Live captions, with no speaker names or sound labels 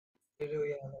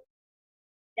Hallelujah.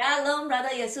 Shalom,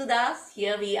 Brother Yesudas.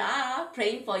 Here we are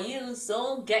praying for you.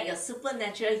 So get your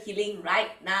supernatural healing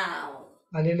right now.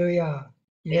 Hallelujah.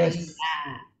 Yes,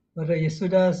 Brother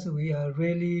Yesudas, we are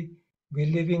really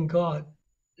believing God,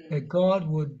 that God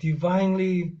would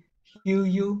divinely heal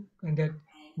you, and that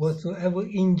whatsoever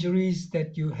injuries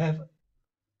that you have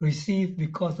received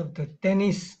because of the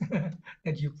tennis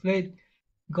that you played,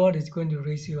 God is going to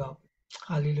raise you up.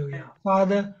 Hallelujah.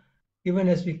 Father, even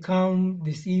as we come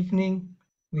this evening,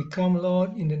 we come,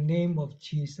 Lord, in the name of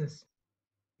Jesus.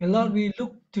 And Lord, we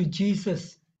look to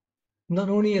Jesus, not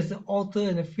only as the author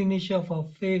and the finisher of our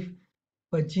faith,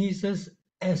 but Jesus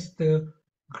as the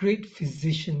great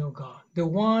physician, O God, the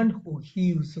one who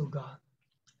heals, O God.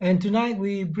 And tonight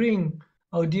we bring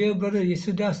our dear brother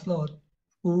Yesudas, Lord,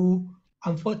 who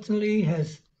unfortunately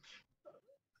has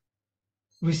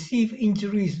received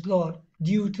injuries, Lord,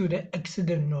 due to the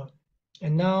accident, Lord.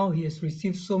 And now he has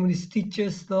received so many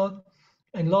stitches, Lord.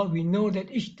 And Lord, we know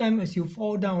that each time as you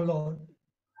fall down, Lord,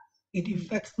 it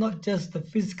affects not just the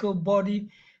physical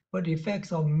body, but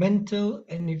affects our mental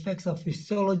and affects our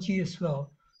physiology as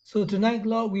well. So tonight,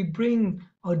 Lord, we bring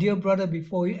our dear brother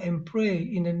before you and pray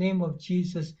in the name of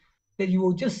Jesus that you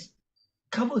will just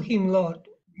cover him, Lord,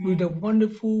 with the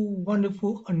wonderful,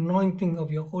 wonderful anointing of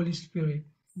your Holy Spirit,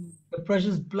 the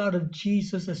precious blood of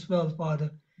Jesus as well, Father.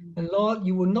 And Lord,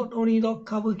 you will not only, Lord,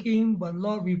 cover him, but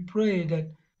Lord, we pray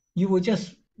that you will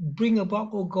just bring about,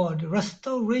 oh God,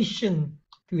 restoration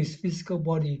to his physical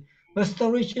body,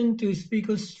 restoration to his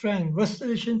physical strength,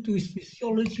 restoration to his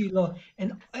physiology, Lord,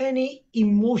 and any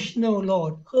emotional,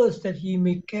 Lord, hurts that he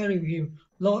may carry with him.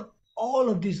 Lord, all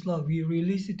of this, Lord, we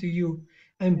release it to you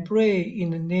and pray in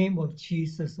the name of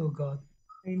Jesus, oh God.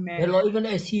 That, Lord, even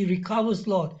as he recovers,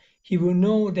 Lord, he will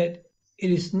know that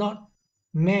it is not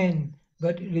man,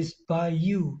 but it is by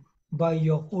you, by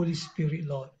your Holy Spirit,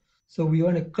 Lord. So we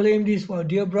want to claim this for our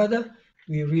dear brother.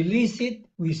 We release it,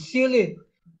 we seal it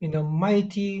in the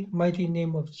mighty, mighty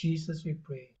name of Jesus, we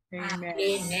pray. Amen.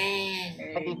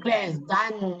 I declare it's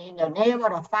done in the name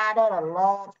of the Father, the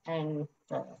Lord, and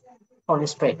the Holy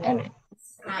Spirit. Amen.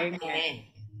 Amen.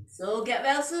 So get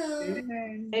well soon.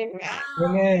 Amen.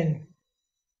 Amen.